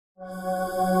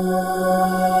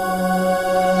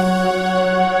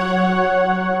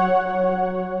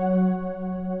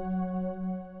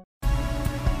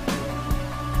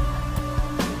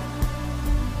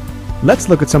Let's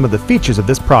look at some of the features of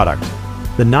this product.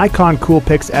 The Nikon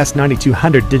COOLPIX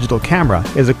S9200 digital camera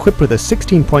is equipped with a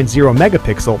 16.0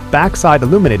 megapixel backside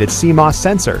illuminated CMOS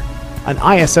sensor, an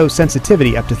ISO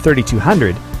sensitivity up to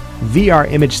 3200,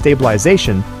 VR image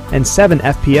stabilization, and 7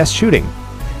 FPS shooting.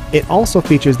 It also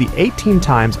features the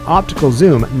 18x optical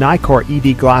zoom NIKKOR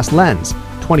ED glass lens,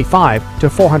 25 to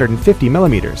 450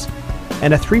 millimeters,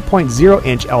 and a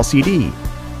 3.0-inch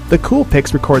LCD. The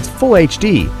COOLPIX records full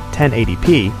HD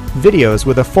 1080p videos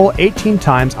with a full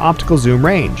 18x optical zoom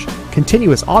range,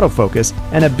 continuous autofocus,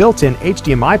 and a built-in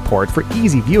HDMI port for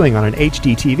easy viewing on an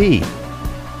HD TV.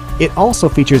 It also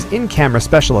features in-camera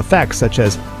special effects such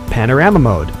as Panorama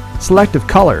mode, selective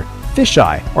color,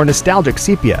 fisheye, or nostalgic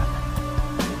sepia.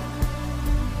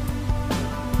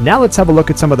 Now let's have a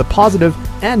look at some of the positive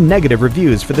and negative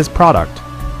reviews for this product.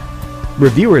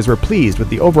 Reviewers were pleased with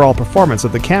the overall performance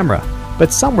of the camera,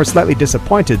 but some were slightly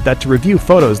disappointed that to review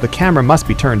photos the camera must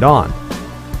be turned on.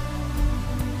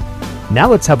 Now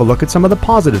let's have a look at some of the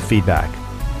positive feedback.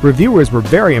 Reviewers were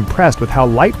very impressed with how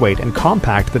lightweight and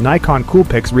compact the Nikon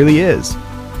COOLPIX really is.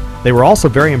 They were also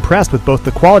very impressed with both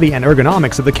the quality and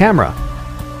ergonomics of the camera.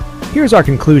 Here's our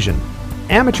conclusion.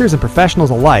 Amateurs and professionals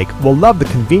alike will love the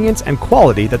convenience and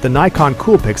quality that the Nikon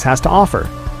COOLPIX has to offer.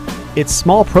 Its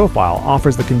small profile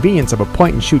offers the convenience of a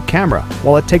point-and-shoot camera,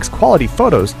 while it takes quality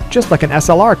photos just like an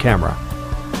SLR camera.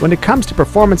 When it comes to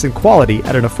performance and quality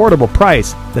at an affordable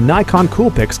price, the Nikon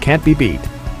COOLPIX can't be beat.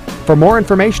 For more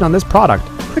information on this product,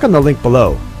 click on the link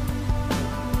below.